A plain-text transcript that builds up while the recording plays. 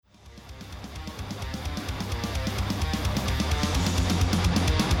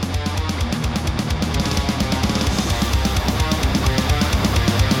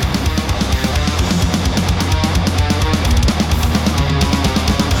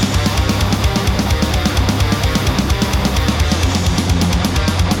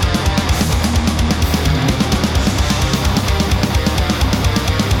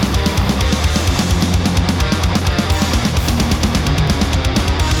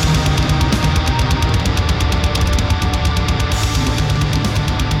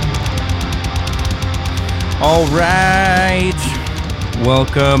All right.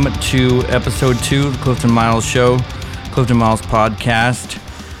 Welcome to episode 2 of the Clifton Miles Show, Clifton Miles Podcast.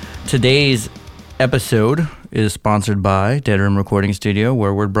 Today's episode is sponsored by Dead Room Recording Studio,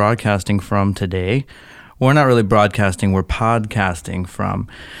 where we're broadcasting from today. We're not really broadcasting, we're podcasting from.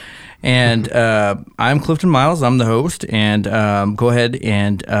 And I'm Clifton Miles, I'm the host, and go ahead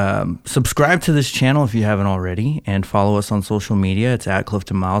and subscribe to this channel if you haven't already, and follow us on social media. It's at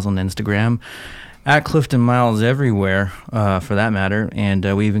Clifton Miles on Instagram, at Clifton Miles everywhere, for that matter, and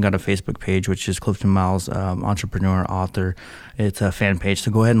we even got a Facebook page, which is Clifton Miles Entrepreneur Author. It's a fan page,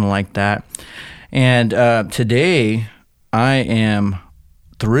 so go ahead and like that. And today, I am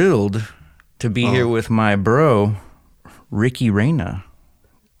thrilled to be here with my bro, Reyna.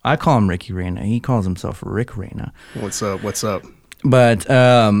 I call him Ricky Reyna. He calls himself Rick Reyna. What's up? But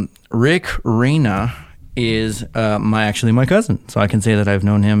Rick Reyna is actually my cousin, so I can say that I've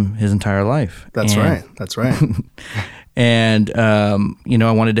known him his entire life. That's right. And I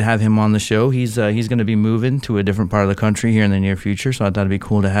wanted to have him on the show. He's going to be moving to a different part of the country here in the near future, so I thought it'd be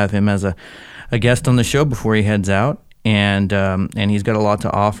cool to have him as a guest on the show before he heads out. And he's got a lot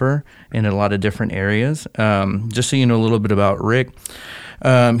to offer in a lot of different areas. Just so you know a little bit about Rick.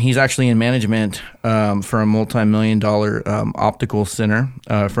 He's actually in management for a multi-million-dollar optical center,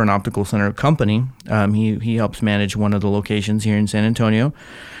 for an optical center company. He helps manage one of the locations here in San Antonio,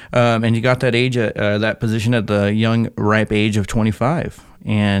 and he got that position at the young, ripe age of 25.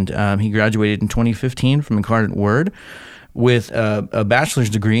 And he graduated in 2015 from Incarnate Word with a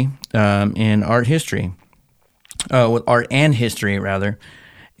bachelor's degree in art history, with art and history rather.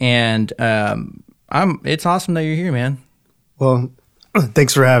 And it's awesome that you're here, man. Well,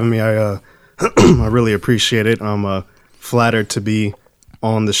 thanks for having me. I really appreciate it. I'm flattered to be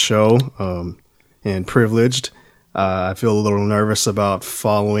on the show and privileged. I feel a little nervous about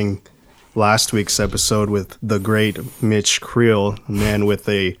following last week's episode with the great Mitch Creel, a man with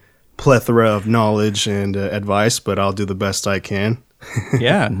a plethora of knowledge and advice, but I'll do the best I can.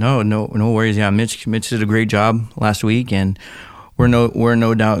 Yeah, no worries. Yeah, Mitch did a great job last week, and we're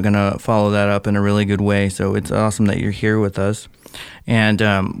no doubt gonna follow that up in a really good way. So it's awesome that you're here with us. And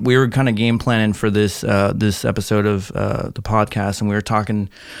we were kind of game planning for this episode of the podcast, and we were talking,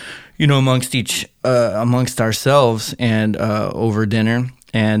 amongst ourselves and over dinner,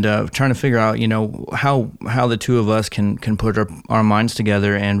 and trying to figure out, how the two of us can put our minds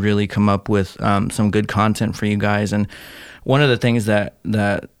together and really come up with some good content for you guys. And one of the things that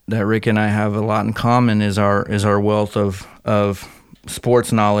Rick and I have a lot in common is our wealth of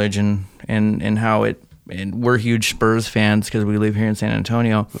sports knowledge and how it. And we're huge Spurs fans because we live here in San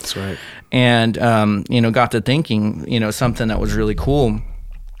Antonio. That's right. And, got to thinking, something that was really cool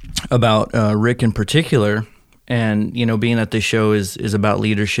about Rick in particular. And, being that this show is about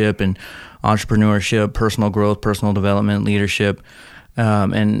leadership and entrepreneurship, personal growth, personal development, leadership,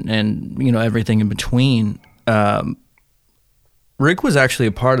 and everything in between. Rick was actually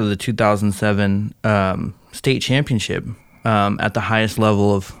a part of the 2007 state championship at the highest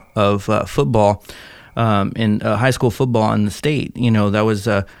level of football. In high school football in the state. That was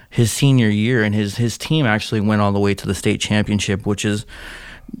his senior year, and his team actually went all the way to the state championship, which is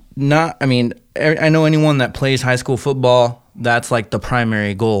not, I know anyone that plays high school football, that's like the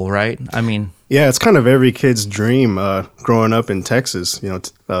primary goal, right? Yeah, it's kind of every kid's dream growing up in Texas.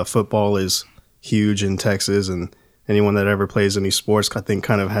 Football is huge in Texas, and anyone that ever plays any sports, I think,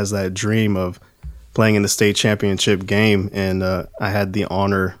 kind of has that dream of playing in the state championship game. And I had the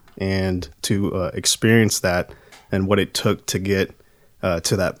honor and to experience that and what it took to get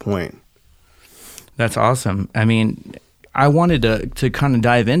to that point. That's awesome. I wanted to kind of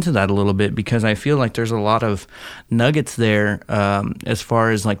dive into that a little bit because I feel like there's a lot of nuggets there as far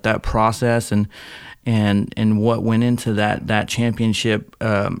as like that process and what went into that championship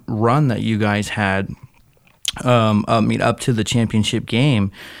run that you guys had up to the championship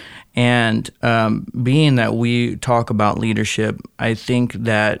game. And being that we talk about leadership, I think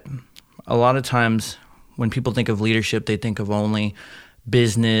that a lot of times when people think of leadership, they think of only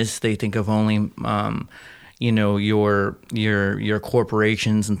business, they think of only your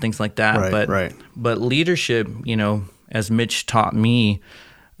corporations and things like that. Right. But leadership, as Mitch taught me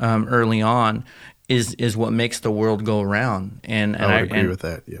early on, is what makes the world go around. And I would agree with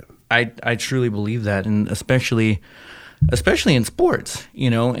that. Yeah, I truly believe that, and especially in sports,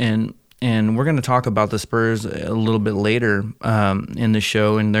 and we're going to talk about the Spurs a little bit later in the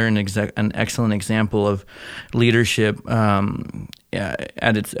show, and they're an excellent example of leadership at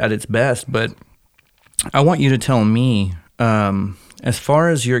its best. But I want you to tell me, as far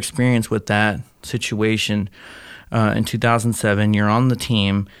as your experience with that situation in 2007, you're on the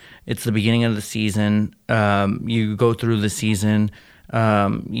team, it's the beginning of the season. You go through the season.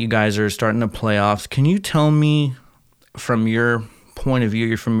 You guys are starting the playoffs. Can you tell me, from your point of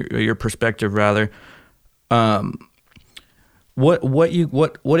view, from your perspective, rather, what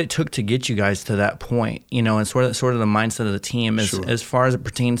it took to get you guys to that point, and sort of the mindset of the team as far as it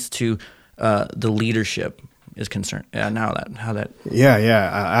pertains to the leadership is concerned.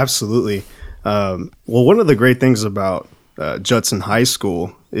 Absolutely. Well, one of the great things about Judson High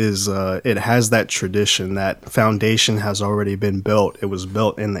School is it has that tradition. That foundation has already been built. It was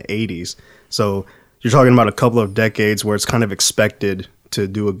built in the 80s. So you're talking about a couple of decades where it's kind of expected to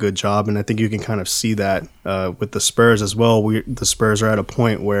do a good job. And I think you can kind of see that with the Spurs as well. The Spurs are at a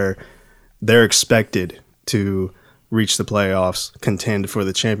point where they're expected to reach the playoffs, contend for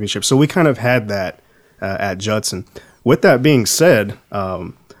the championship. So we kind of had that at Judson. With that being said,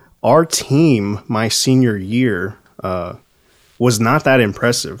 our team, my senior year, was not that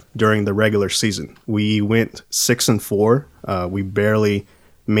impressive during the regular season. We went 6-4. We barely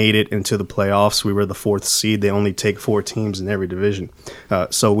made it into the playoffs. We were the 4th seed. They only take 4 teams in every division,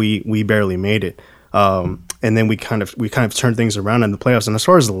 so we barely made it. And then we kind of turned things around in the playoffs. And as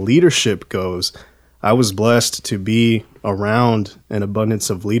far as the leadership goes, I was blessed to be around an abundance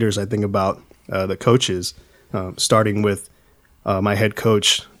of leaders. I think about the coaches, starting with my head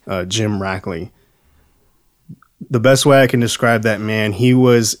coach, Jim Rackley. The best way I can describe that man, he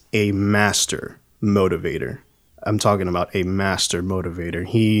was a master motivator. I'm talking about a master motivator.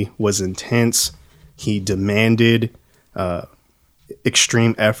 He was intense. He demanded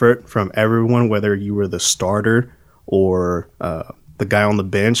extreme effort from everyone, whether you were the starter or the guy on the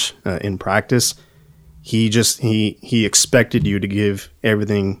bench in practice. He expected you to give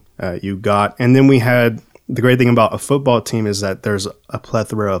everything you got. And then we had the great thing about a football team is that there's a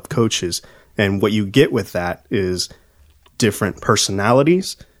plethora of coaches. And what you get with that is different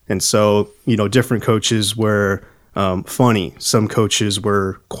personalities. And so, different coaches were funny. Some coaches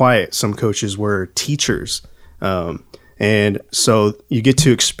were quiet. Some coaches were teachers. And so you get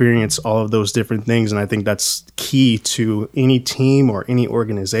to experience all of those different things. And I think that's key to any team or any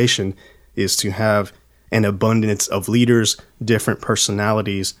organization, is to have an abundance of leaders, different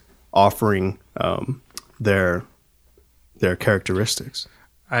personalities offering their characteristics.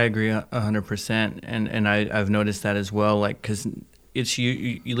 I agree 100%, and I've noticed that as well. Like, because it's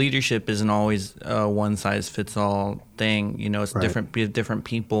leadership isn't always a one size fits all thing. It's right. Different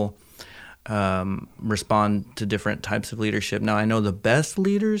people respond to different types of leadership. Now, I know the best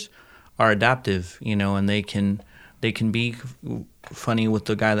leaders are adaptive, and they can be funny with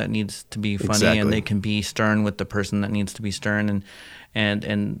the guy that needs to be funny, exactly. And they can be stern with the person that needs to be stern,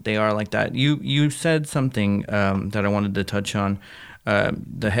 and they are like that. You said something that I wanted to touch on.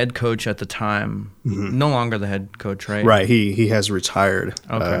 The head coach at the time, no longer the head coach, right? Right. He has retired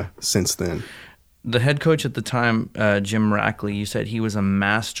since then. The head coach at the time, Jim Rackley, you said he was a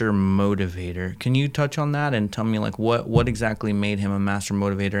master motivator. Can you touch on that and tell me what exactly made him a master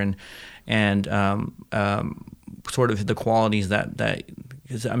motivator and sort of the qualities that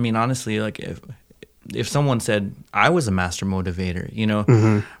because I mean, honestly, like if someone said I was a master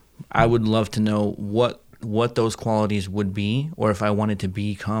motivator, I would love to know what those qualities would be, or if I wanted to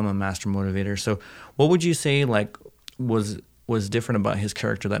become a master motivator. So what would you say was different about his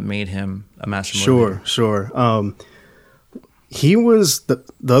character that made him a master motivator? Sure. He was the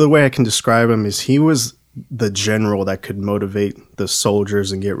other way I can describe him is he was the general that could motivate the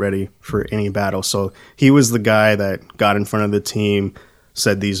soldiers and get ready for any battle. So he was the guy that got in front of the team,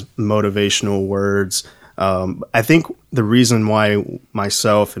 said these motivational words. I think the reason why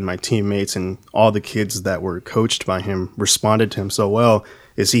myself and my teammates and all the kids that were coached by him responded to him so well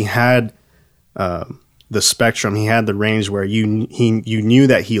is he had the spectrum. He had the range where you knew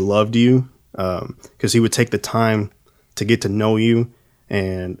that he loved you because he would take the time to get to know you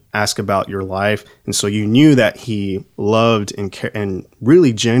and ask about your life. And so you knew that he loved and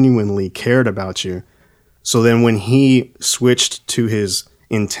really genuinely cared about you. So then when he switched to his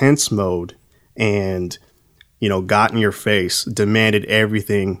intense mode and got in your face, demanded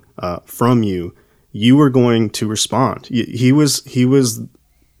everything from you, you were going to respond. He was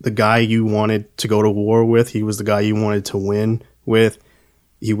the guy you wanted to go to war with. He was the guy you wanted to win with.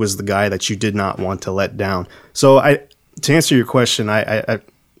 He was the guy that you did not want to let down. So to answer your question,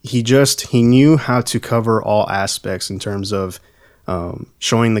 he knew how to cover all aspects in terms of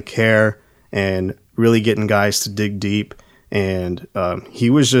showing the care and really getting guys to dig deep. And he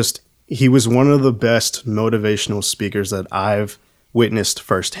was one of the best motivational speakers that I've witnessed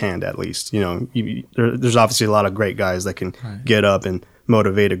firsthand, at least. There's obviously a lot of great guys that can get up and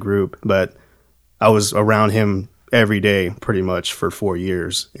motivate a group, but I was around him every day pretty much for 4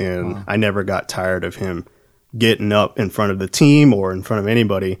 years. And I never got tired of him getting up in front of the team or in front of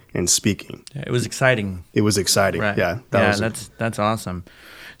anybody and speaking. Yeah, it was exciting. It was exciting. Right. Yeah. That's awesome.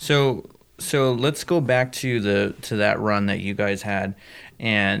 So let's go back to that run that you guys had.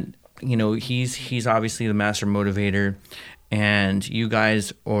 And, he's obviously the master motivator, and you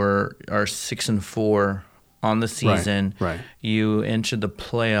guys are 6-4 on the season. Right. You entered the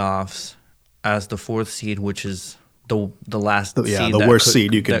playoffs as the 4th seed, which is the last seed. Yeah, the worst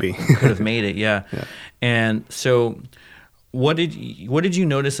seed you could be. Could have made it, yeah. And so what did you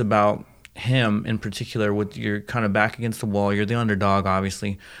notice about him in particular with your kind of back against the wall? You're the underdog,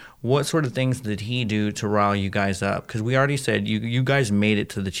 obviously. What sort of things did he do to rile you guys up? Because we already said you guys made it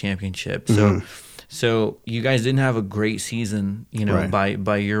to the championship. So you guys didn't have a great season, right.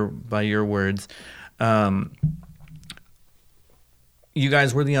 by your words. You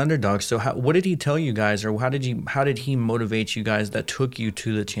guys were the underdogs. So what did he tell you guys, or how did he motivate you guys that took you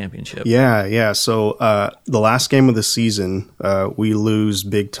to the championship? Yeah. So the last game of the season, we lose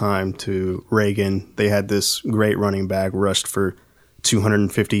big time to Reagan. They had this great running back, rushed for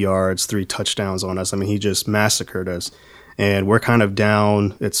 250 yards, 3 touchdowns on us. I mean, he just massacred us. And we're kind of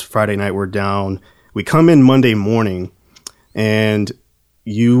down. It's Friday night. We're down. We come in Monday morning, and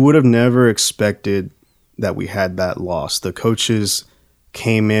you would have never expected that we had that loss. The coaches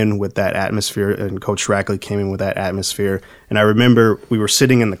came in with that atmosphere, and Coach Rackley came in with that atmosphere. And I remember we were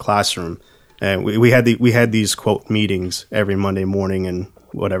sitting in the classroom, and we had these quote meetings every Monday morning and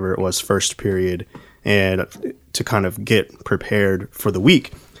whatever it was, first period, and to kind of get prepared for the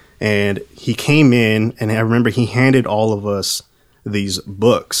week. And he came in, and I remember he handed all of us these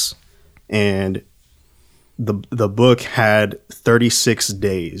books, and the book had 36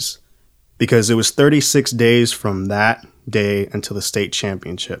 days, because it was 36 days from that day until the state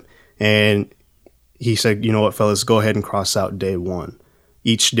championship. And he said, you know what, fellas, go ahead and cross out day 1.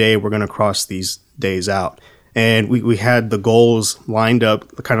 Each day we're going to cross these days out. And we had the goals lined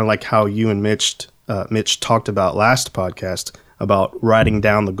up, kind of like how you and Mitch talked about last podcast, about writing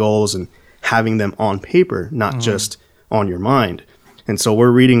down the goals and having them on paper, not just on your mind. And so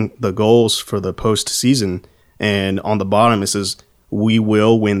we're reading the goals for the postseason, and on the bottom it says, we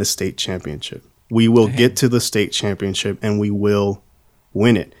will win the state championship. We will get to the state championship, and we will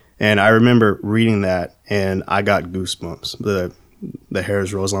win it. And I remember reading that, and I got goosebumps. The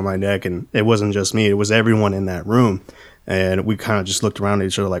hairs rose on my neck, and it wasn't just me. It was everyone in that room. And we kind of just looked around at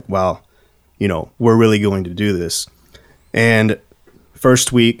each other like, wow, we're really going to do this. And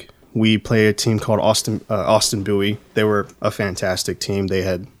first week, we played a team called Austin Bowie. They were a fantastic team. They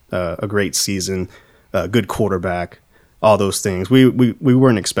had a great season, a good quarterback, all those things. We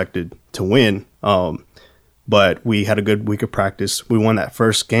weren't expected to win, but we had a good week of practice. We won that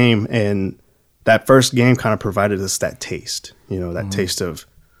first game, and that first game kind of provided us that taste, taste of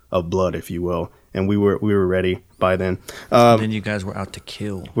blood, if you will. And we were ready by then. Then you guys were out to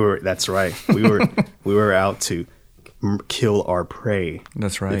kill. That's right. We were out to kill our prey.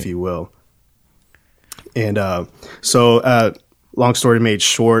 That's right, if you will. And so long story made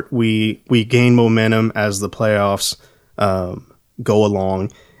short, we gained momentum as the playoffs go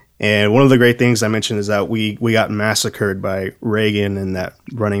along. And one of the great things I mentioned is that we got massacred by Reagan and that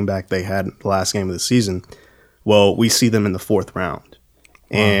running back they had the last game of the season. Well, we see them in the 4th round.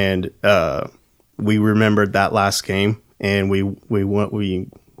 Wow. And we remembered that last game, and we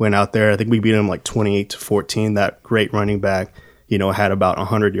went out there. I think we beat them like 28-14. That great running back, had about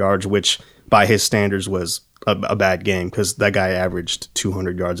 100 yards, which by his standards was a bad game, because that guy averaged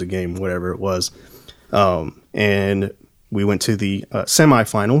 200 yards a game, whatever it was. And we went to the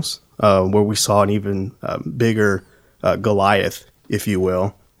semifinals, where we saw an even bigger Goliath, if you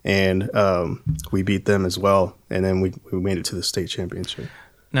will, and we beat them as well. And then we made it to the state championship.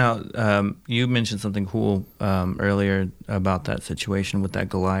 Now, you mentioned something cool earlier about that situation with that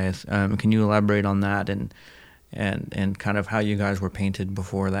Goliath. Can you elaborate on that and kind of how you guys were painted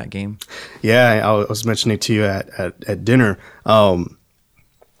before that game? Yeah, I was mentioning to you at dinner.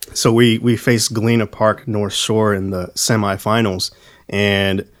 So we faced Galena Park North Shore in the semifinals,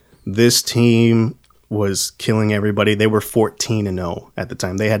 and this team was killing everybody. They were 14-0 at the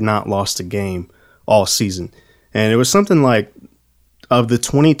time. They had not lost a game all season. And it was something like, of the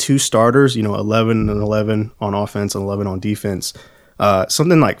 22 starters, 11 and 11 on offense and 11 on defense,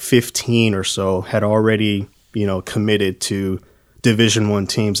 something like 15 or so had already, committed to Division I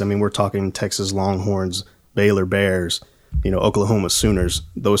teams. I mean, we're talking Texas Longhorns, Baylor Bears, Oklahoma Sooners,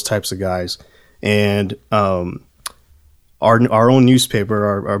 those types of guys. And our own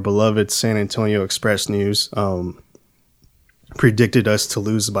newspaper, our beloved San Antonio Express News, predicted us to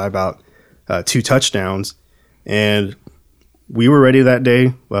lose by about 2 touchdowns. And we were ready that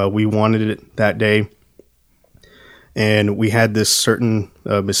day. We wanted it that day. And we had this certain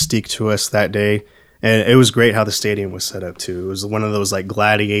mystique to us that day. And it was great how the stadium was set up, too. It was one of those, like,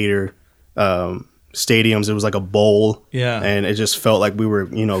 gladiator stadiums. It was like a bowl. Yeah. And it just felt like we were,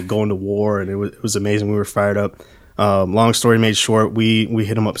 going to war. And it was amazing. We were fired up. Long story made short, we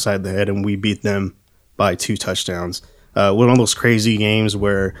hit them upside the head, and we beat them by 2 touchdowns. One of those crazy games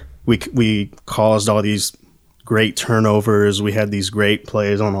where we caused all these great turnovers. We had these great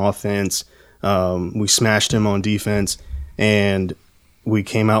plays on offense. We smashed him on defense, and we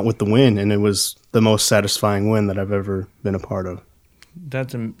came out with the win, and it was the most satisfying win that I've ever been a part of.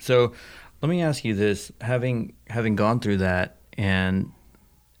 So let me ask you this. Having gone through that and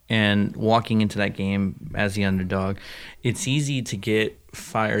walking into that game as the underdog, it's easy to get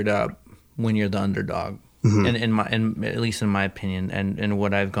fired up when you're the underdog. Mm-hmm. And at least in my opinion, and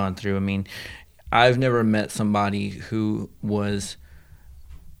what I've gone through. I mean, I've never met somebody who was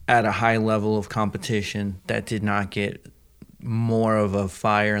at a high level of competition that did not get more of a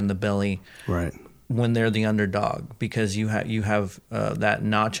fire in the belly, right, when they're the underdog, because you have that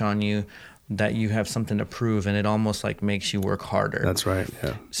notch on you, that you have something to prove, and it almost like makes you work harder. That's right.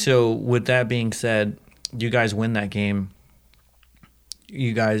 Yeah. So with that being said, you guys win that game.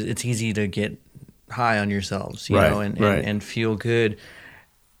 You guys, it's easy to get high on yourselves, you know, and feel good.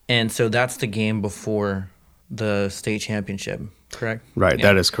 And so that's the game before the state championship, correct? Right, yeah.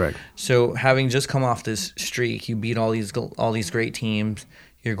 That is correct. So having just come off this streak, you beat all these great teams.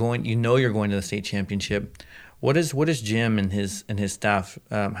 You're going to the state championship. What is Jim and his staff?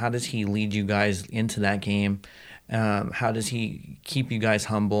 How does he lead you guys into that game? How does he keep you guys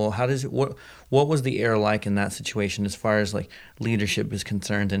humble? What was the air like in that situation as far as like leadership is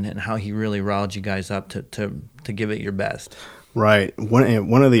concerned, and how he really riled you guys up to give it your best? Right.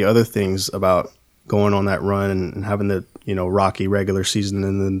 One of the other things about going on that run and having the rocky regular season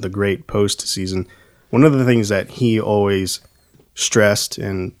and then the great postseason, one of the things that he always stressed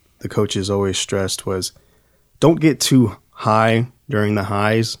and the coaches always stressed was, don't get too high during the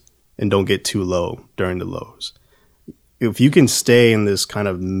highs and don't get too low during the lows. If you can stay in this kind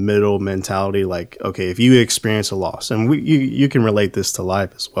of middle mentality, like, okay, if you experience a loss, and you can relate this to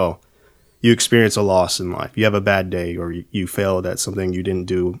life as well. You experience a loss in life. You have a bad day, or you failed at something, you didn't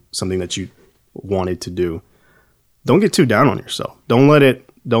do something that you wanted to do. Don't get too down on yourself. Don't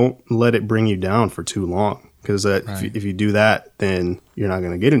let it bring you down for too long, because if you do that, then you're not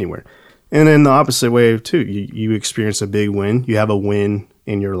going to get anywhere. And then the opposite way too, you experience a big win. You have a win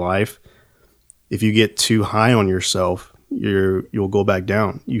in your life. If you get too high on yourself, you'll go back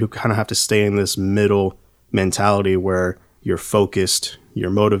down. You kind of have to stay in this middle mentality where you're focused, you're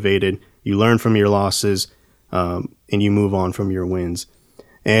motivated, you learn from your losses, and you move on from your wins.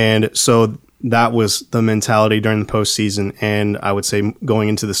 And so that was the mentality during the postseason, and I would say going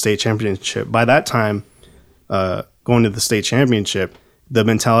into the state championship. By that time, going to the state championship, the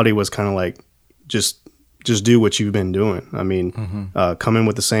mentality was kind of like, just do what you've been doing. I mean, come in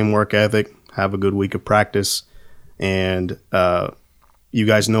with the same work ethic, have a good week of practice, and you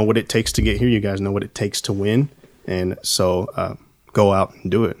guys know what it takes to get here. You guys know what it takes to win, and so go out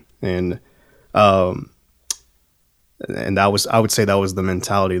and do it. And that was, I would say, that was the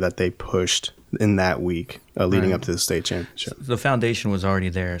mentality that they pushed in that week leading up to the state championship. The foundation was already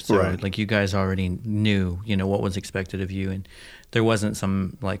there, so like you guys already knew, what was expected of you, and there wasn't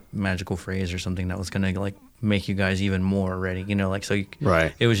some like magical phrase or something that was gonna like make you guys even more ready,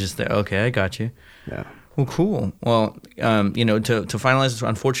 it was just that, okay, I got you. Yeah. Well, cool. Well, to finalize this,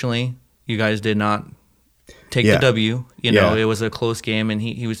 unfortunately, you guys did not take the W. It was a close game, and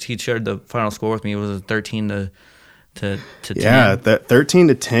he shared the final score with me. It was a 13 to 10. Yeah, that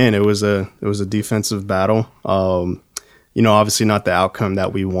 13-10. It was a defensive battle. Obviously not the outcome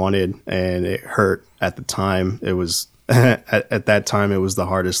that we wanted, and it hurt at the time. It was at that time it was the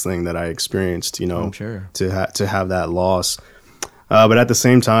hardest thing that I experienced. I'm sure. to have that loss. But at the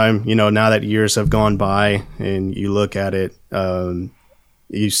same time, now that years have gone by and you look at it,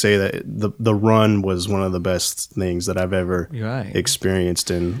 you say that the run was one of the best things that I've ever experienced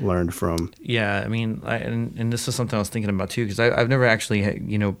and learned from. Yeah, I mean, and this is something I was thinking about too, because I've never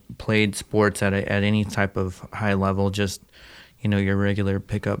actually played sports at any type of high level, just your regular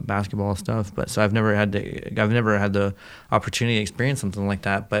pickup basketball stuff. But so I've never had the opportunity to experience something like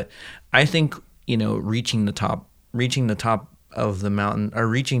that. But I think reaching the top of the mountain, or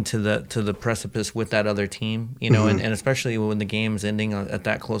reaching to the precipice with that other team, and especially when the game's ending at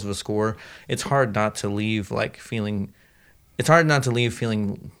that close of a score, it's hard not to leave feeling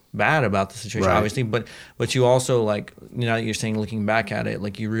bad about the situation, obviously, but you also, like, you're saying, looking back at it,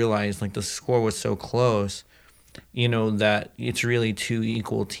 like, you realize, like, the score was so close, that it's really two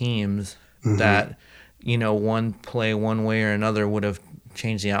equal teams that, one play one way or another would have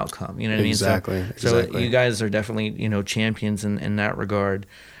changed the outcome. You know what I mean? So you guys are definitely, champions in that regard.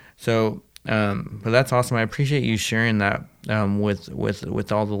 So, but that's awesome. I appreciate you sharing that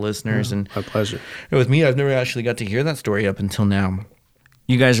with all the listeners. And my pleasure. With me, I've never actually got to hear that story up until now.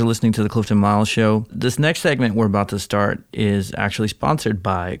 You guys are listening to the Clifton Miles Show. This next segment we're about to start is actually sponsored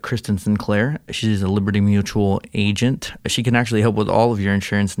by Kristen Sinclair. She's a Liberty Mutual agent. She can actually help with all of your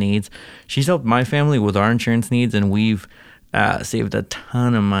insurance needs. She's helped my family with our insurance needs, and we've saved a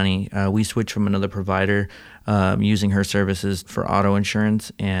ton of money. We switched from another provider using her services for auto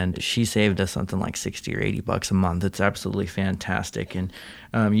insurance, and she saved us something like $60 or $80 a month. It's absolutely fantastic. And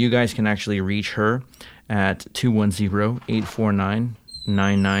you guys can actually reach her at 210-849-9989,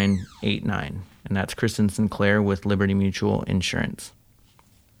 and that's Kristen Sinclair with Liberty Mutual Insurance.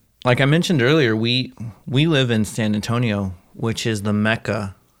 Like I mentioned earlier, we live in San Antonio, which is the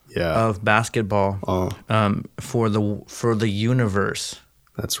mecca of basketball for the universe.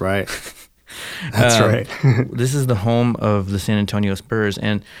 That's right. That's right. This is the home of the San Antonio Spurs,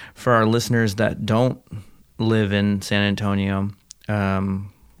 and for our listeners that don't live in San Antonio, the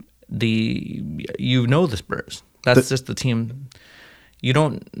Spurs. That's just the team. You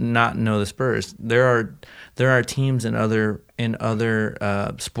don't not know the Spurs. There are teams in other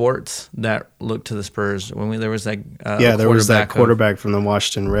sports that look to the Spurs. There was that quarterback from the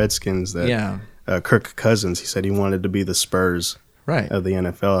Washington Redskins Kirk Cousins. He said he wanted to be the Spurs of the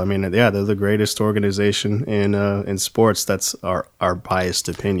NFL. I mean, they're the greatest organization in sports. That's our biased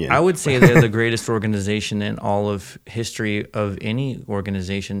opinion. I would say they're the greatest organization in all of history of any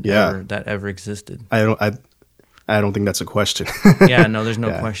organization that ever existed. I don't think that's a question. Yeah, no, there's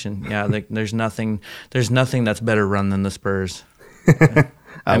no question. Yeah, there's nothing that's better run than the Spurs.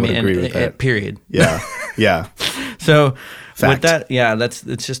 I would agree with that. Period. Yeah. So fact. With that, that's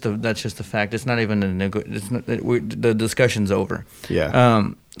just a fact. It's not even the discussion's over. Yeah.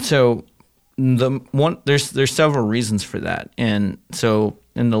 So there's several reasons for that, and so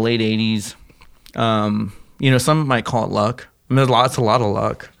in the late '80s, some might call it luck. I mean, it's a lot of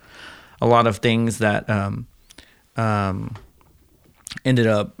luck, a lot of things that ended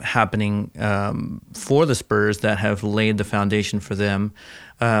up happening for the Spurs that have laid the foundation for them.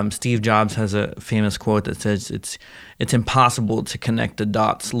 Steve Jobs has a famous quote that says, "It's impossible to connect the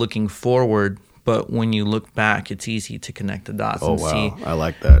dots looking forward, but when you look back, it's easy to connect the dots." Oh, wow. I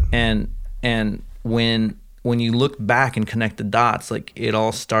like that. And when you look back and connect the dots, like it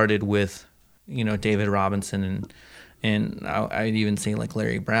all started with, David Robinson and I'd even say like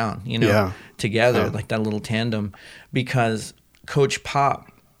Larry Brown, together, like that little tandem, because Coach Greg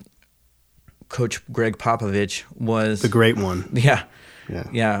Popovich was the great one. Yeah.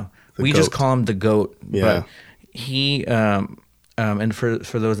 We just call him the GOAT. Yeah. But he, and for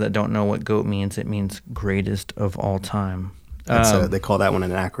those that don't know what GOAT means, it means greatest of all time. They call that one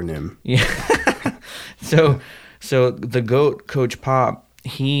an acronym. Yeah. So the GOAT, Coach Pop,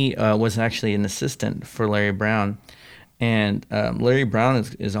 he was actually an assistant for Larry Brown. And Larry Brown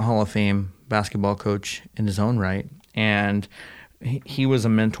is a Hall of Fame basketball coach in his own right. And he was a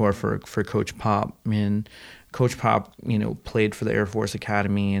mentor for Coach Pop. And Coach Pop, played for the Air Force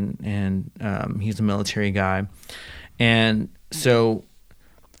Academy, and he's a military guy. And so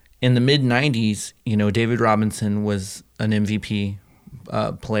in the mid-'90s, David Robinson was an MVP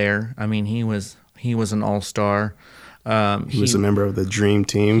player. I mean, he was an all-star. He was a member of the Dream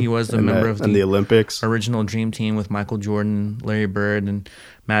Team. He was a member of the Olympics. Original Dream Team with Michael Jordan, Larry Bird, and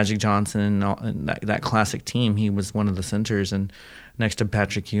Magic Johnson, and that classic team. He was one of the centers, and next to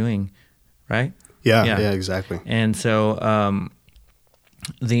Patrick Ewing, right? Yeah, exactly. And so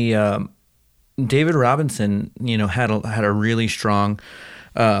the David Robinson, had a really strong,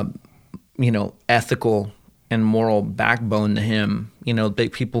 ethical and moral backbone to him.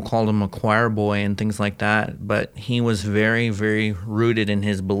 People called him a choir boy and things like that, but he was very, very rooted in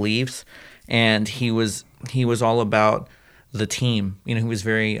his beliefs, and he was all about the team. He was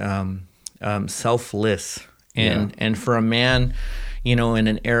very selfless, and for a man, in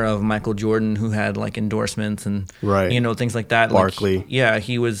an era of Michael Jordan, who had like endorsements and things like that. Barkley. Like,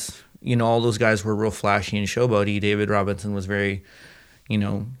 he was. All those guys were real flashy and showboaty. David Robinson was very,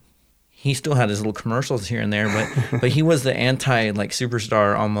 he still had his little commercials here and there, but he was the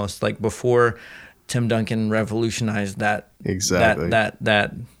superstar almost, like before Tim Duncan revolutionized that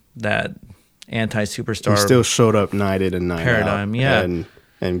that anti-superstar. He still showed up night in and night paradigm, out,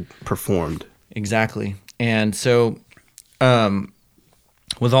 and performed. Exactly. And so,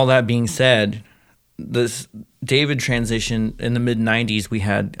 with all that being said, this David transition in the mid-'90s, we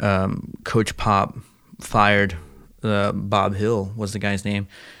had Coach Pop fired Bob Hill was the guy's name,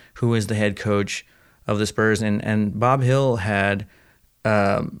 who was the head coach of the Spurs, and Bob Hill had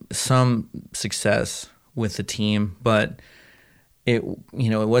some success with the team, but it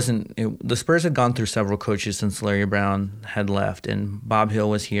wasn't. The Spurs had gone through several coaches since Larry Brown had left, and Bob Hill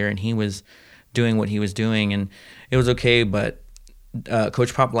was here, and he was doing what he was doing, and it was okay, but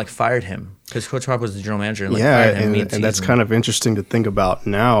Coach Pop fired him because Coach Pop was the general manager. And, fired him and that's kind of interesting to think about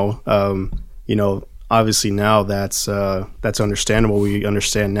now. Obviously now that's understandable. We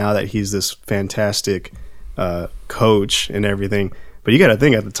understand now that he's this fantastic coach and everything. But you got to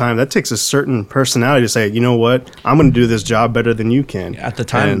think at the time that takes a certain personality to say, you know what, I'm going to do this job better than you can. At the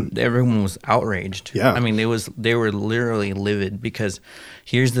time, everyone was outraged. Yeah, I mean, they were literally livid because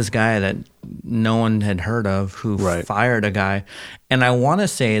here's this guy that no one had heard of who fired a guy, and I want to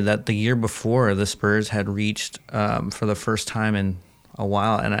say that the year before the Spurs had reached for the first time in a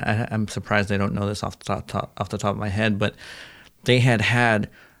while, and I'm surprised I don't know this off the top of my head, but they had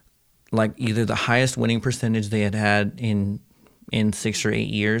either the highest winning percentage they had in 6 or 8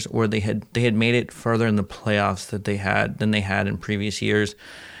 years, or they had made it further in the playoffs than they had in previous years,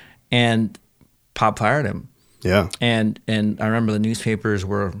 and Pop fired him. Yeah, and I remember the newspapers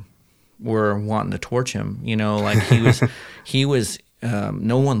were wanting to torch him. He was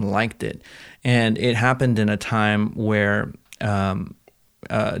no one liked it, and it happened in a time where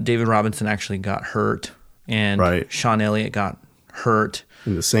David Robinson actually got hurt, and Sean Elliott got hurt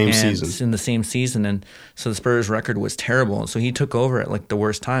in the same season, and so the Spurs record was terrible. So he took over at the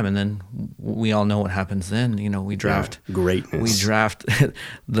worst time, and then we all know what happens then. We draft greatness. We draft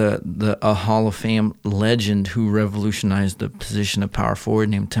a Hall of Fame legend who revolutionized the position of power forward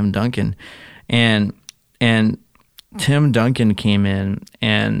named Tim Duncan, and Tim Duncan came in,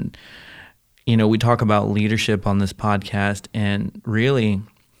 and we talk about leadership on this podcast, and really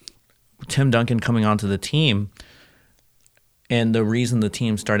Tim Duncan coming onto the team. And the reason the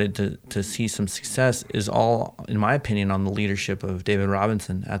team started to see some success is all, in my opinion, on the leadership of David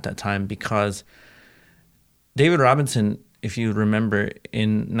Robinson at that time, because David Robinson, if you remember,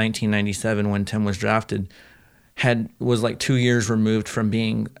 in 1997 when Tim was drafted, was 2 years removed from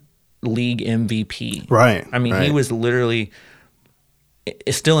being league MVP. Right. I mean, he was literally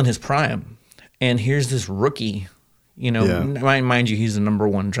still in his prime. And here's this rookie. Mind you, he's the number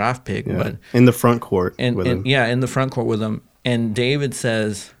one draft pick, but in the front court with him. Yeah, in the front court with him. And David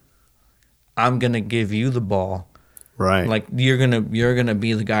says, "I'm gonna give you the ball, right? You're gonna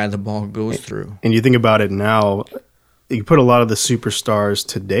be the guy the ball goes through." And you think about it now, you put a lot of the superstars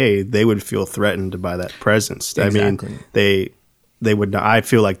today, they would feel threatened by that presence. Exactly. I mean, they would. I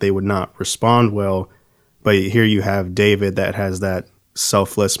feel like they would not respond well. But here you have David that has that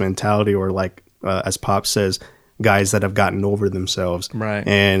selfless mentality, or as Pop says, guys that have gotten over themselves. Right.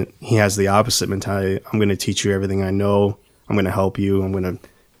 And he has the opposite mentality. I'm going to teach you everything I know. I'm going to help you. I'm going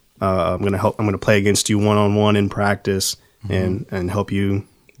to play against you one-on-one in practice, and help you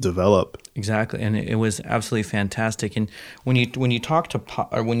develop. Exactly. And it was absolutely fantastic. And when you talk to Pop,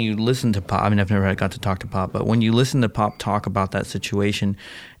 or when you listen to Pop, I mean, I've never got to talk to Pop, but when you listen to Pop talk about that situation,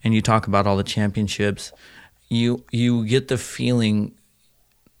 and you talk about all the championships, you get the feeling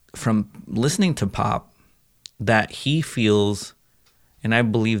from listening to Pop that he feels, and I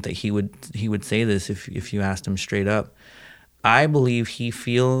believe that he would say this if you asked him straight up, I believe he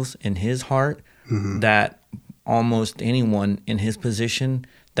feels in his heart that almost anyone in his position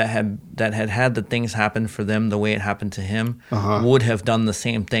that had the things happen for them the way it happened to him would have done the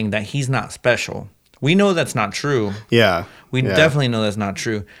same thing, that he's not special. We know that's not true. Yeah. We definitely know that's not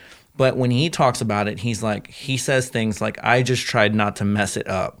true. But when he talks about it, he says things like, I just tried not to mess it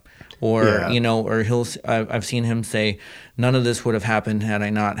up. Or, or I've seen him say, none of this would have happened had I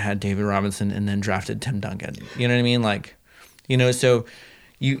not had David Robinson and then drafted Tim Duncan. You know what I mean? So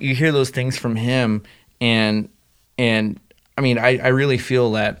you hear those things from him, and I mean, I really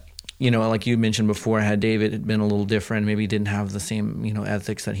feel that, like you mentioned before, had David had been a little different, maybe didn't have the same,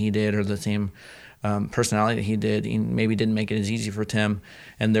 ethics that he did, or the same personality that he did, he maybe didn't make it as easy for Tim,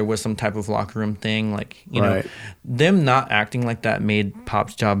 and there was some type of locker room thing, them not acting like that made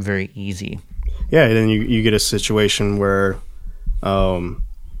Pop's job very easy. Yeah, and then you get a situation where,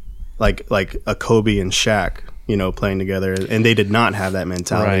 like a Kobe and Shaq, playing together, and they did not have that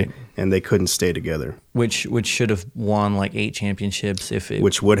mentality, and they couldn't stay together. Which should have won 8 championships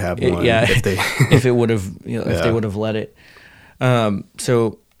which would have won if they if it would have if they would have let it.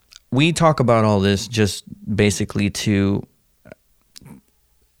 So we talk about all this just basically to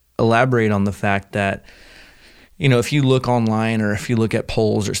elaborate on the fact that, if you look online, or if you look at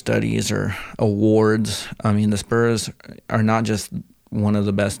polls or studies or awards, I mean, the Spurs are not just one of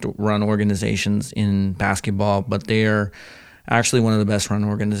the best run organizations in basketball, but they are actually one of the best run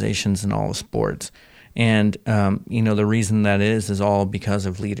organizations in all of sports. And the reason that is all because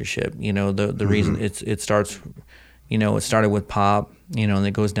of leadership. The reason it starts, it started with Pop, and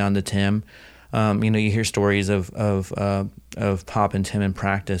it goes down to Tim. You hear stories of Pop and Tim in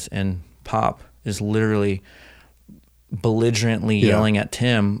practice, and Pop is literally belligerently yelling at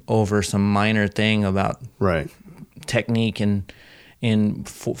Tim over some minor thing about technique and in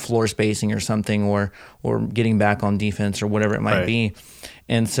floor spacing or something, or getting back on defense or whatever it might be.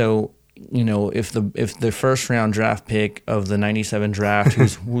 And so, if the first round draft pick of the 97 draft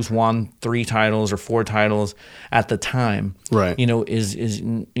who's won 3 titles or 4 titles at the time, is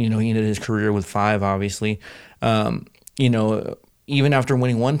he ended his career with 5, obviously. Even after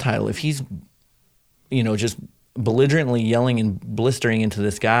winning 1 title, if he's just belligerently yelling and blistering into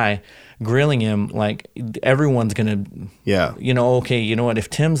this guy, grilling him, like, everyone's gonna okay, you know what, if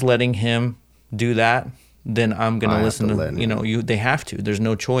Tim's letting him do that, then I'm gonna listen to they have to, there's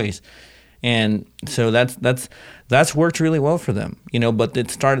no choice. And so that's worked really well for them, but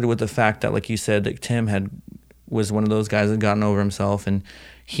it started with the fact that, like you said, that Tim was one of those guys that had gotten over himself, and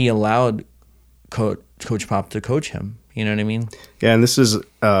he allowed Coach Pop to coach him. You know what I mean? Yeah, and this is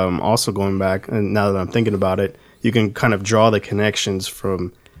also going back, and now that I'm thinking about it, you can kind of draw the connections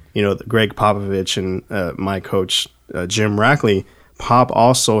from, Greg Popovich and my coach, Jim Rackley. Pop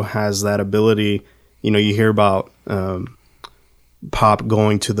also has that ability. You hear about Pop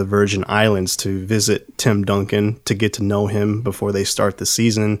going to the Virgin Islands to visit Tim Duncan to get to know him before they start the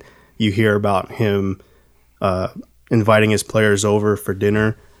season. You hear about him inviting his players over for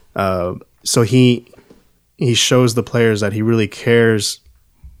dinner. So he shows the players that he really cares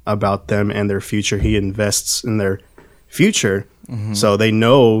about them and their future. He invests in their future. So they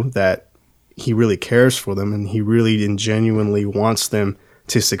know that he really cares for them, and he really and genuinely wants them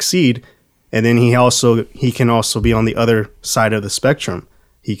to succeed. And then he can also be on the other side of the spectrum.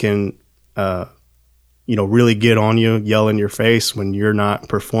 He can, really get on you, yell in your face when you're not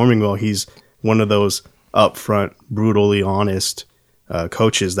performing well. He's one of those upfront, brutally honest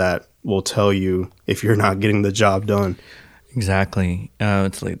coaches that will tell you if you're not getting the job done. Exactly.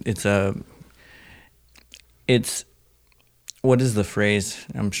 It's what is the phrase?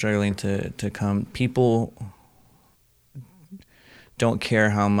 I'm struggling to come. People don't care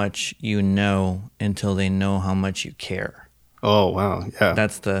how much you know until they know how much you care. Oh, wow. Yeah.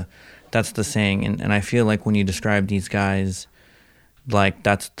 That's the saying. And I feel like when you describe these guys, like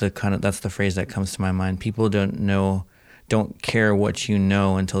that's the phrase that comes to my mind. People don't care what you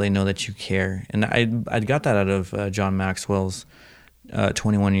know until they know that you care. And I got that out of John Maxwell's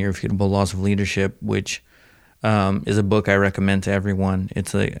 21 Irrefutable Laws of Leadership, which is a book I recommend to everyone.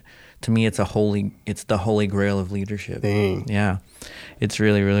 To me, it's the holy grail of leadership. Dang. Yeah, it's a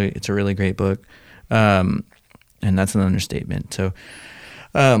really great book, and that's an understatement. So,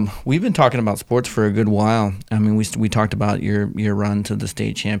 we've been talking about sports for a good while. I mean, we talked about your run to the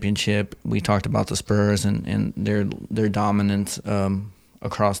state championship. We talked about the Spurs and their dominance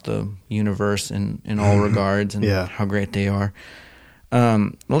across the universe in all regards, and how great they are.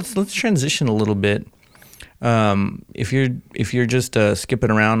 Let's transition a little bit. If you're just skipping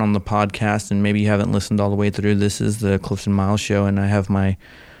around on the podcast and maybe you haven't listened all the way through, this is the Clifton Miles Show, and I have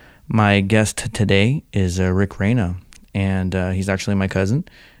my guest today is Rick Reyna, and he's actually my cousin,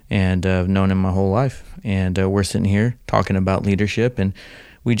 and I've known him my whole life, and we're sitting here talking about leadership, and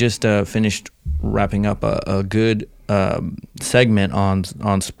we just finished wrapping up a good segment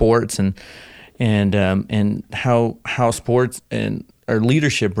on sports and how sports or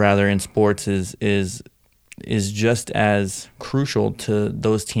leadership rather in sports is just as crucial to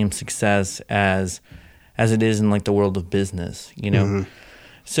those teams' success as it is in like the world of business,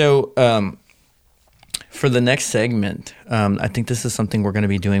 So for the next segment, I think this is something we're going to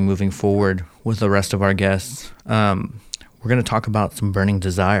be doing moving forward with the rest of our guests. We're going to talk about some burning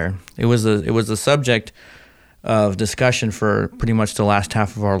desire. It was a subject of discussion for pretty much the last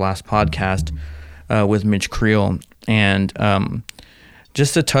half of our last podcast with Mitch Creel, and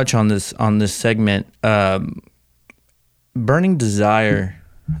just to touch on this segment, burning desire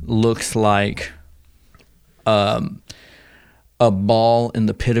looks like a ball in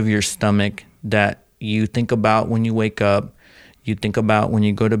the pit of your stomach that you think about when you wake up, you think about when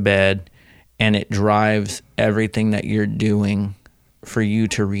you go to bed, and it drives everything that you're doing for you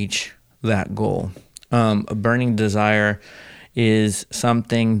to reach that goal. A burning desire is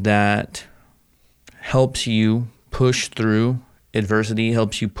something that helps you push through adversity,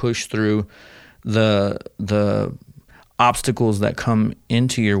 helps you push through the obstacles that come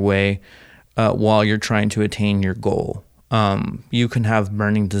into your way while you're trying to attain your goal. you can have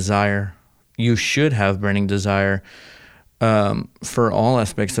burning desire. You should have burning desire for all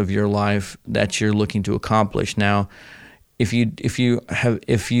aspects of your life that you're looking to accomplish. Now, if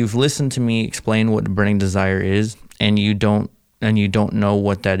you've listened to me explain what burning desire is, and you don't know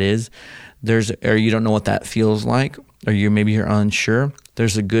what that is, or you don't know what that feels like, or you're unsure,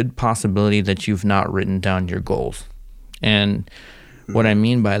 there's a good possibility that you've not written down your goals. And what I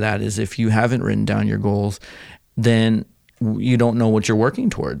mean by that is, if you haven't written down your goals, then you don't know what you're working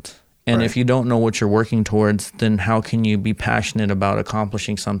towards. And Right. if you don't know what you're working towards, then how can you be passionate about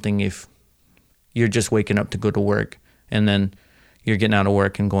accomplishing something if you're just waking up to go to work, and then you're getting out of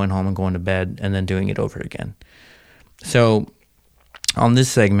work and going home and going to bed and then doing it over again? So on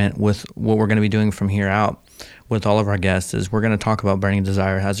this segment, with what we're going to be doing from here out with all of our guests, is we're going to talk about burning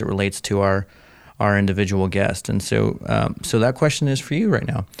desire as it relates to our individual guest. And so that question is for you right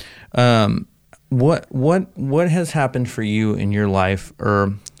now. What has happened for you in your life,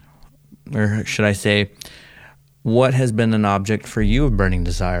 or should I say, what has been an object for you of burning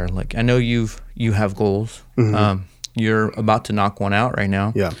desire? Like, I know you have goals. Mm-hmm. You're about to knock one out right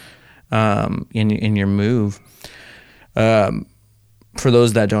now. Yeah. In your move. For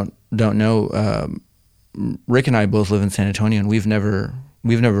those that don't know, Rick and I both live in San Antonio, and we've never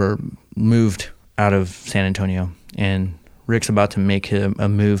moved out of San Antonio. And Rick's about to make a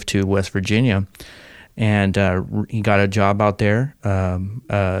move to West Virginia, and he got a job out there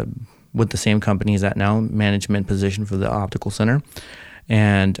with the same company he's at now, management position for the optical center,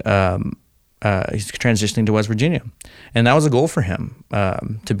 and he's transitioning to West Virginia, and that was a goal for him,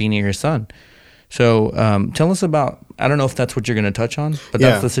 to be near his son. So tell us about, I don't know if that's what you're going to touch on, but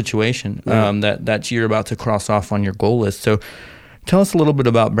that's the situation that you're about to cross off on your goal list. So tell us a little bit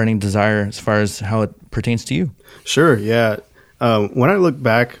about burning desire as far as how it pertains to you. Sure. Yeah. When I look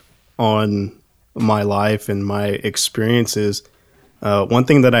back on my life and my experiences, one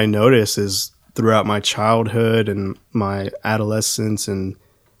thing that I notice is throughout my childhood and my adolescence and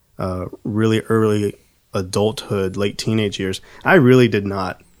really early adulthood, late teenage years, I really did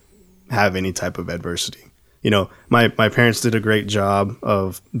not have any type of adversity. You know, my parents did a great job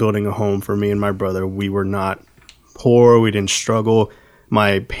of building a home for me and my brother. We were not poor. We didn't struggle.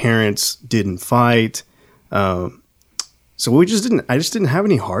 My parents didn't fight. So I just didn't have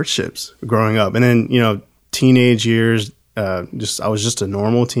any hardships growing up. And then, you know, teenage years, I was just a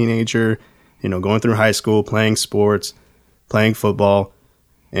normal teenager, you know, going through high school, playing sports, playing football.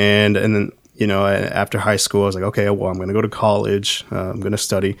 And then, you know, after high school, I was like, okay, well, I'm going to go to college. I'm going to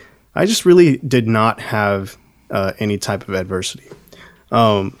study. I just really did not have any type of adversity.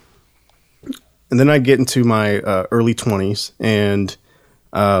 And then I get into my early 20s, and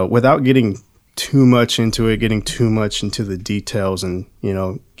without getting too much into it, getting too much into the details, and, you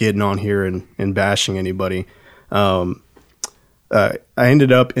know, getting on here and bashing anybody, I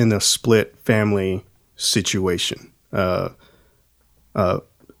ended up in a split family situation.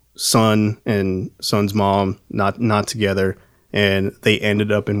 Son and son's mom not together, and they ended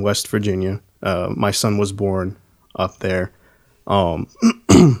up in West Virginia. My son was born up there. And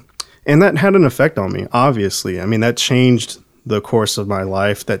that had an effect on me, obviously. I mean, that changed the course of my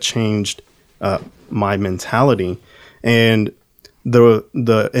life. That changed my mentality. And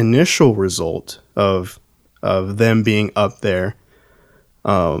the initial result of them being up there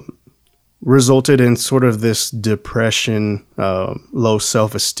resulted in sort of this depression, low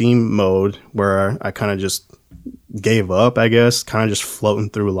self-esteem mode where I kind of just gave up, I guess, kind of just floating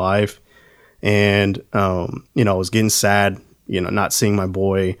through life. And, you know, I was getting sad, you know, not seeing my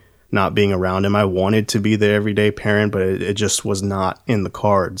boy, not being around him. I wanted to be the everyday parent, but it just was not in the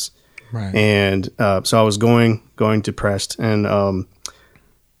cards. Right. And so I was going depressed. And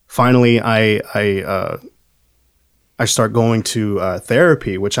finally, I start going to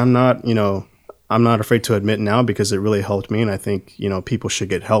therapy, which I'm not afraid to admit now, because it really helped me. And I think, you know, people should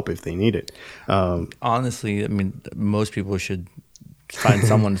get help if they need it. Honestly, I mean, most people should find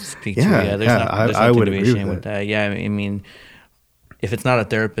someone to speak to. Yeah, There's I nothing would to be agree ashamed with with that. Yeah, I mean, if it's not a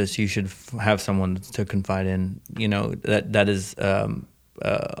therapist, you should have someone to confide in. You know, that is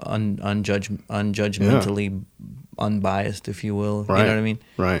unjudgmentally unbiased, if you will. Right. You know what I mean?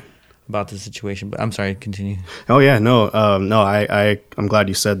 Right. About the situation. But I'm sorry, continue. Oh yeah, no. I'm glad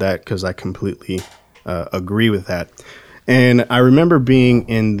you said that, because I completely agree with that. And I remember being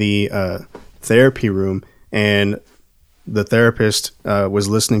in the therapy room, and the therapist was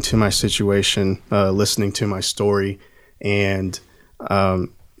listening to my situation, listening to my story, and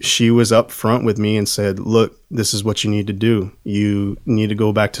she was up front with me and said, look, this is what you need to do. You need to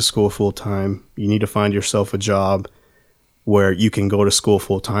go back to school full time. You need to find yourself a job where you can go to school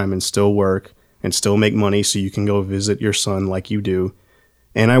full time and still work. and still make money so you can go visit your son like you do.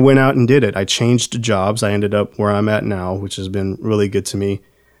 And I went out and did it. I changed jobs. I ended up where I'm at now, which has been really good to me.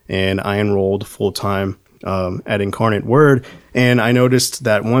 And I enrolled full-time at Incarnate Word. And I noticed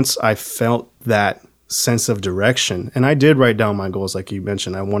that once I felt that sense of direction, and I did write down my goals, like you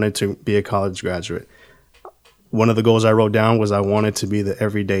mentioned. I wanted to be a college graduate. One of the goals I wrote down was I wanted to be the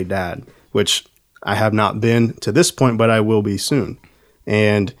everyday dad, which I have not been to this point, but I will be soon.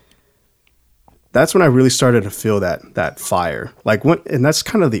 And that's when I really started to feel that fire. And that's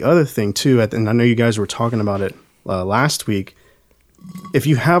kind of the other thing too. And I know you guys were talking about it last week. If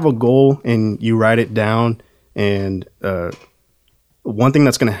you have a goal and you write it down, and one thing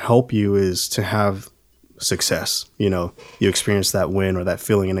that's going to help you is to have success. You experience that win or that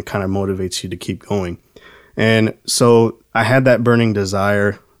feeling, and it kind of motivates you to keep going. And so I had that burning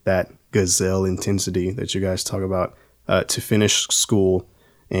desire, that gazelle intensity that you guys talk about, to finish school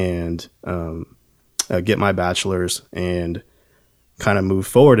and get my bachelor's and kind of move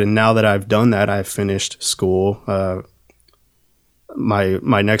forward. And now that I've done that, I've finished school.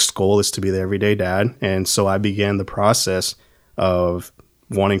 My next goal is to be the everyday dad. And so I began the process of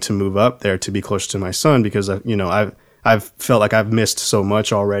wanting to move up there to be closer to my son, because I've felt like I've missed so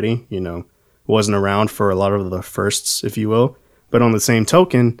much already. Wasn't around for a lot of the firsts, if you will. But on the same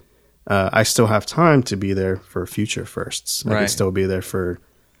token, I still have time to be there for future firsts. I can still be there for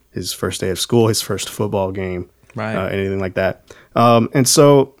his first day of school, his first football game, anything like that. And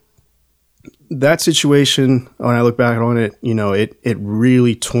so that situation, when I look back on it, it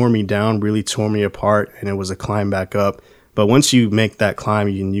really tore me down, really tore me apart, and it was a climb back up. But once you make that climb,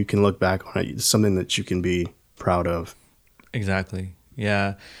 you can look back on it. It's something that you can be proud of. Exactly.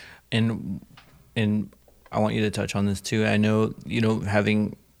 Yeah. And I want you to touch on this too. I know,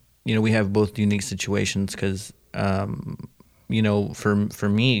 having, we have both unique situations because, for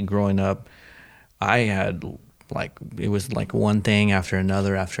me growing up, I had it was one thing after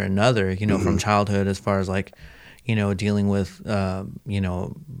another, from childhood, as far as dealing with,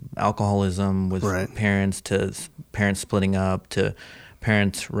 alcoholism with parents, to parents splitting up, to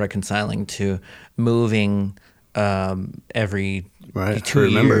parents reconciling, to moving every 2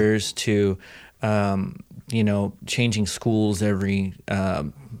 years, to, changing schools every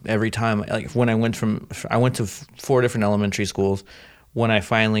time. When I went to 4 different elementary schools. When I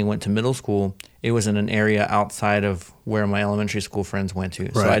finally went to middle school, it was in an area outside of where my elementary school friends went to.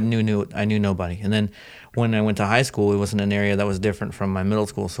 So I knew nobody. And then when I went to high school, it was in an area that was different from my middle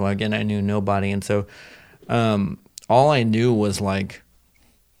school. So again, I knew nobody. And so all I knew was kind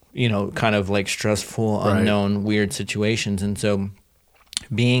of stressful, unknown, weird situations. And so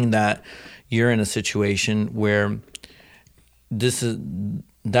being that you're in a situation where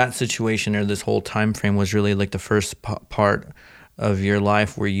that situation, or this whole time frame, was really the first part of your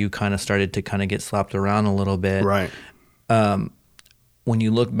life where you kind of started to kind of get slapped around a little bit. Right. When you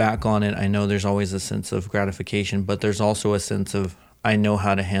look back on it, I know there's always a sense of gratification, but there's also a sense of, I know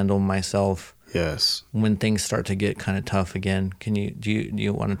how to handle myself. Yes. When things start to get kind of tough again. Do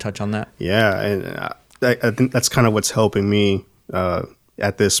you want to touch on that? Yeah. And I think that's kind of what's helping me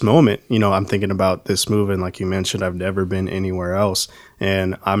at this moment. I'm thinking about this move, and like you mentioned, I've never been anywhere else.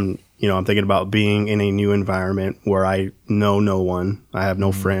 And I'm thinking about being in a new environment where I know no one. I have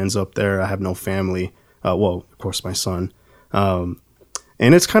no friends up there. I have no family. Well, of course, my son.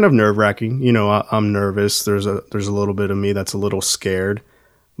 And it's kind of nerve-wracking. I'm nervous. There's a little bit of me that's a little scared.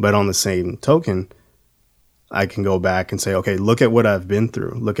 But on the same token, I can go back and say, okay, look at what I've been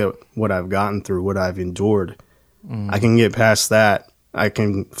through. Look at what I've gotten through, what I've endured. I can get past that. I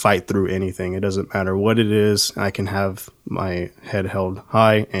can fight through anything. It doesn't matter what it is. I can have my head held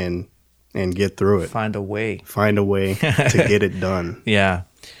high and get through it. Find a way to get it done. Yeah.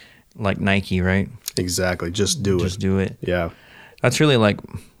 Like Nike, right? Exactly. Just do it. Just do it. Yeah. That's really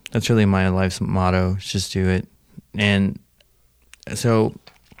my life's motto. Just do it. And so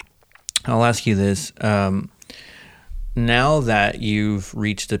I'll ask you this. Now that you've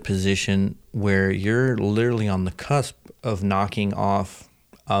reached a position where you're literally on the cusp of knocking off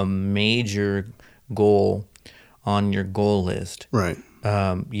a major goal on your goal list. Right.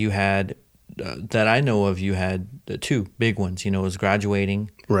 You had, that I know of, you had 2 big ones. It was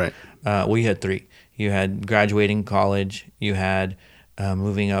graduating. Right. Well, you had 3. You had graduating college. You had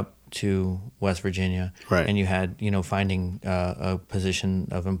moving up to West Virginia. Right. And you had, finding a position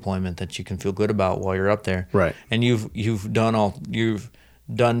of employment that you can feel good about while you're up there. Right. And you've done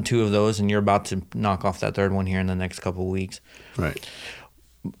 2 of those, and you're about to knock off that 3rd one here in the next couple of weeks. Right.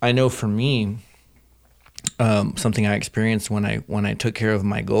 I know for me, something I experienced when I took care of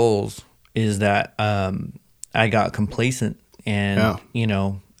my goals is that I got complacent, and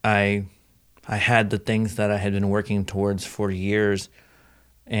I I had the things that I had been working towards for years,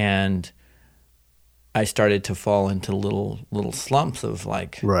 and I started to fall into little slumps of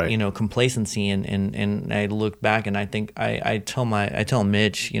like, Right. complacency, and I look back and I think I tell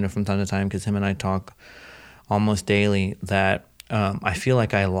Mitch, from time to time, because him and I talk almost daily, that I feel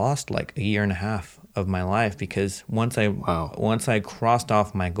like I lost like a year and a half of my life, because once I crossed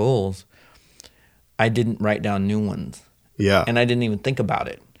off my goals, I didn't write down new ones. Yeah. And I didn't even think about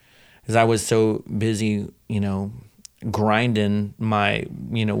it, because I was so busy, grinding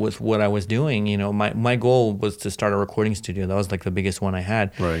with what I was doing. My goal was to start a recording studio. That was like the biggest one I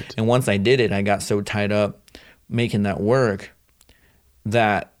had. Right. And once I did it, I got so tied up making that work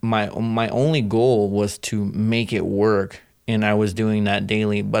that my only goal was to make it work. And I was doing that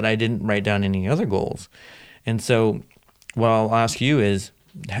daily, but I didn't write down any other goals. And so what I'll ask you is,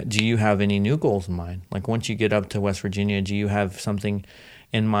 do you have any new goals in mind? Like, once you get up to West Virginia, do you have something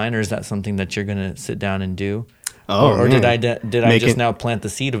in mind, or is that something that you're going to sit down and do? Or did I just now plant the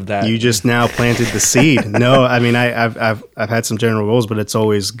seed of that? You just now planted the seed. No, I mean, I've had some general goals, but it's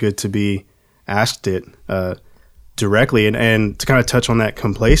always good to be asked it directly. And to kind of touch on that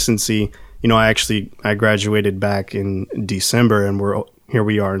complacency, I graduated back in December, and here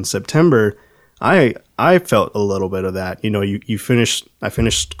we are in September. I felt a little bit of that. I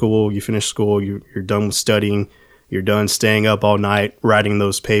finished school, you're done with studying, you're done staying up all night writing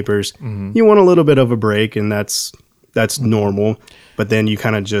those papers. Mm-hmm. You want a little bit of a break, and that's normal. But then you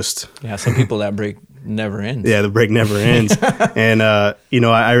kind of just... Yeah, some people, that break never ends. Yeah, the break never ends. And, I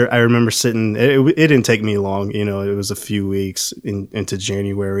remember sitting... It didn't take me long. It was a few weeks into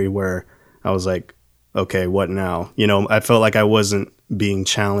January where I was like, okay, what now? I felt like I wasn't being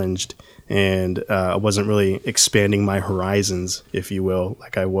challenged, and I wasn't really expanding my horizons, if you will,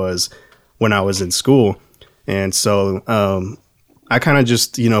 like I was when I was in school. And so I kind of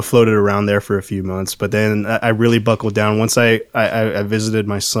just, floated around there for a few months. But then I really buckled down. Once I visited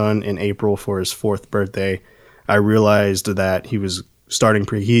my son in April for his 4th birthday, I realized that he was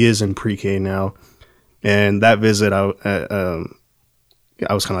he is in pre-K now. And that visit, I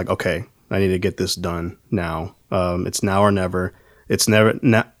was kind of like, okay, I need to get this done now. It's now or never. It's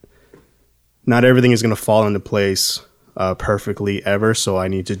not everything is going to fall into place perfectly ever. So I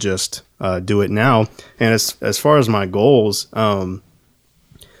need to just do it now. And as far as my goals, I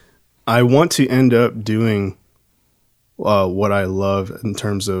want to end up doing what I love in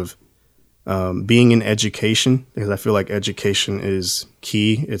terms of being in education, because I feel like education is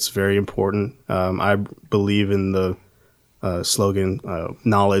key. It's very important. I believe in the slogan,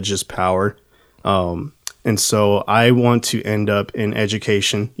 knowledge is power. And so I want to end up in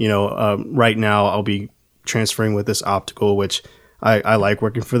education. Right now I'll be transferring with this optical, which I like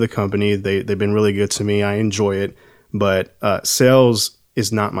working for the company. They've been really good to me. I enjoy it, but sales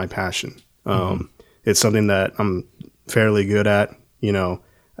is not my passion. Mm-hmm. It's something that I'm fairly good at.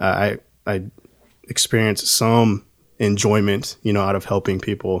 I experience some enjoyment, out of helping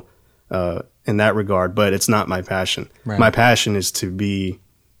people in that regard, but it's not my passion. Right. My passion is to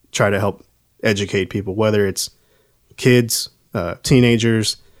try to help educate people, whether it's kids,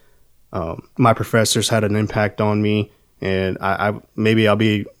 teenagers. My professors had an impact on me, and maybe I'll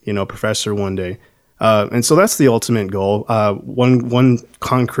be, a professor one day. And so that's the ultimate goal. One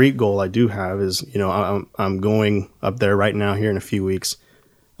concrete goal I do have is, I'm going up there right now here in a few weeks.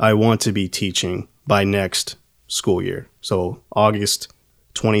 I want to be teaching by next school year. So August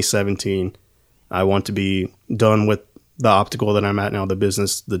 2017, I want to be done with the optical that I'm at now,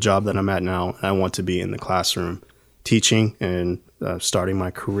 the job that I'm at now. I want to be in the classroom teaching and starting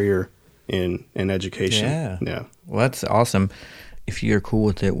my career in education. Yeah. Well, that's awesome. If you're cool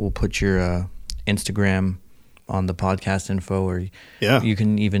with it, we'll put your Instagram on the podcast info, or you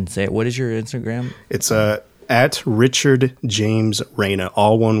can even say, what is your Instagram? It's at Richard James Reyna,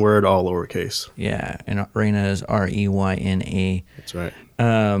 all one word, all lowercase. Yeah, and Reyna is Reyna. That's right.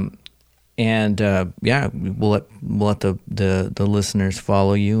 We'll let the listeners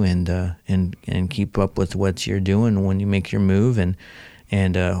follow you and keep up with what you're doing when you make your move, and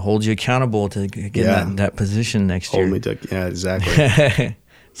hold you accountable to get that position next year. Yeah, exactly.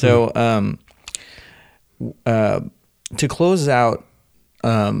 So to close out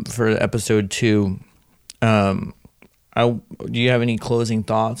for episode 2, do you have any closing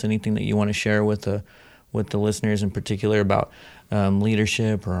thoughts? Anything that you want to share with the listeners in particular about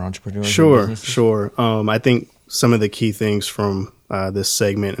leadership or entrepreneurship? Sure. I think some of the key things from this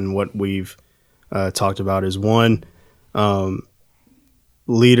segment and what we've talked about is, one, an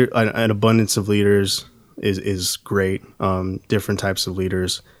abundance of leaders is great. Different types of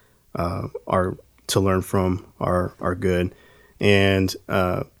leaders are to learn from, are good. And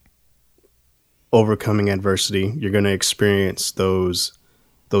overcoming adversity. You're going to experience those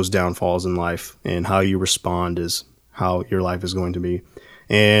downfalls in life, and how you respond is how your life is going to be.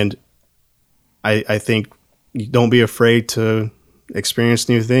 And I think don't be afraid to experience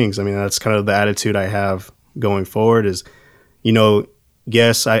new things. I mean, that's kind of the attitude I have going forward is,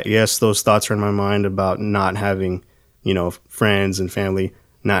 yes, those thoughts are in my mind about not having, friends and family,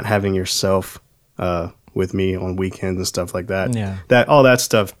 not having yourself with me on weekends and stuff like that. Yeah. All that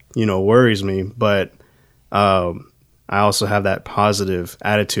stuff, worries me. But I also have that positive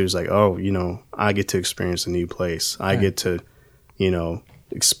attitude. It's like, I get to experience a new place. I get to,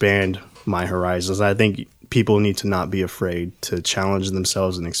 expand my horizons. I think people need to not be afraid to challenge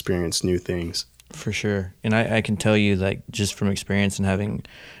themselves and experience new things. For sure. And I can tell you, like, just from experience and having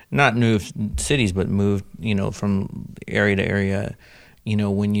not moved cities, but moved, from area to area,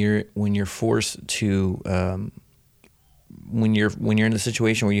 when you're forced to, when you're in a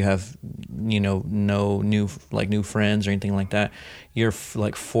situation where you have, no new friends or anything like that, you're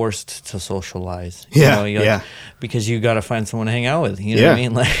forced to socialize. Because you got to find someone to hang out with. You know what I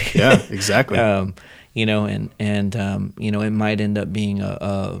mean? Like, yeah, exactly. It might end up being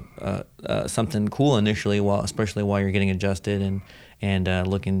a something cool initially, especially while you're getting adjusted and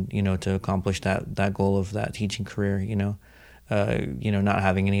looking, to accomplish that goal of that teaching career. Not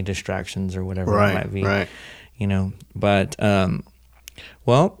having any distractions or whatever it might be. Right. But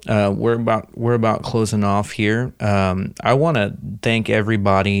we're about closing off here. I want to thank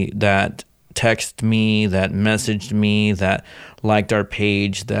everybody that texted me, that messaged me, that liked our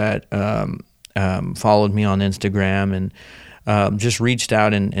page, that followed me on Instagram, and just reached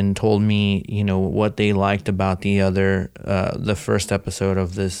out and told me, what they liked about the first episode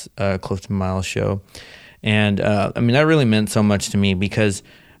of this Clifton Miles show. And that really meant so much to me, because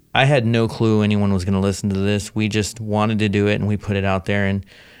I had no clue anyone was going to listen to this. We just wanted to do it, and we put it out there.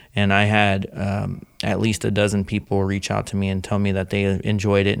 And I had at least a dozen people reach out to me and tell me that they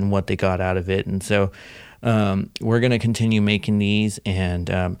enjoyed it and what they got out of it. And so we're going to continue making these, and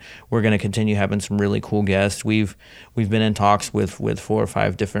we're going to continue having some really cool guests. We've been in talks with 4 or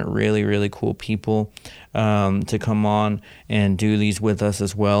 5 different really, really cool people to come on and do these with us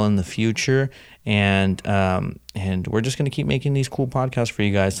as well in the future. And we're just going to keep making these cool podcasts for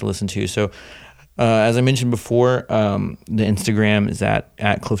you guys to listen to. So as I mentioned before, the Instagram is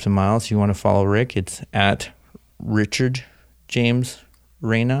at Clifton Miles. If you want to follow Rick, it's at Richard James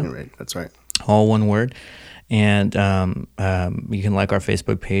Reyna. Right, that's right. All one word. And you can like our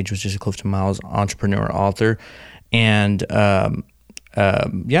Facebook page, which is Clifton Miles Entrepreneur Author. And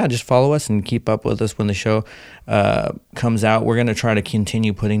just follow us and keep up with us when the show comes out. We're going to try to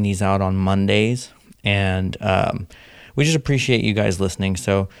continue putting these out on Mondays. And we just appreciate you guys listening.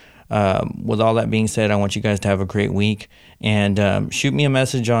 So with all that being said, I want you guys to have a great week. And shoot me a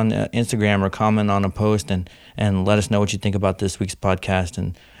message on Instagram or comment on a post and let us know what you think about this week's podcast.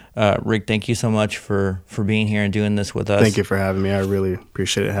 And Rick, thank you so much for being here and doing this with us. Thank you for having me. I really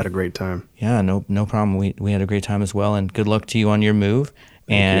appreciate it. I had a great time. Yeah, no problem. We had a great time as well, and good luck to you on your move.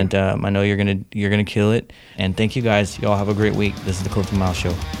 I know you're gonna kill it. And thank you guys. Y'all have a great week. This is the Clifton Miles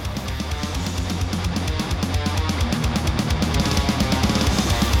Show.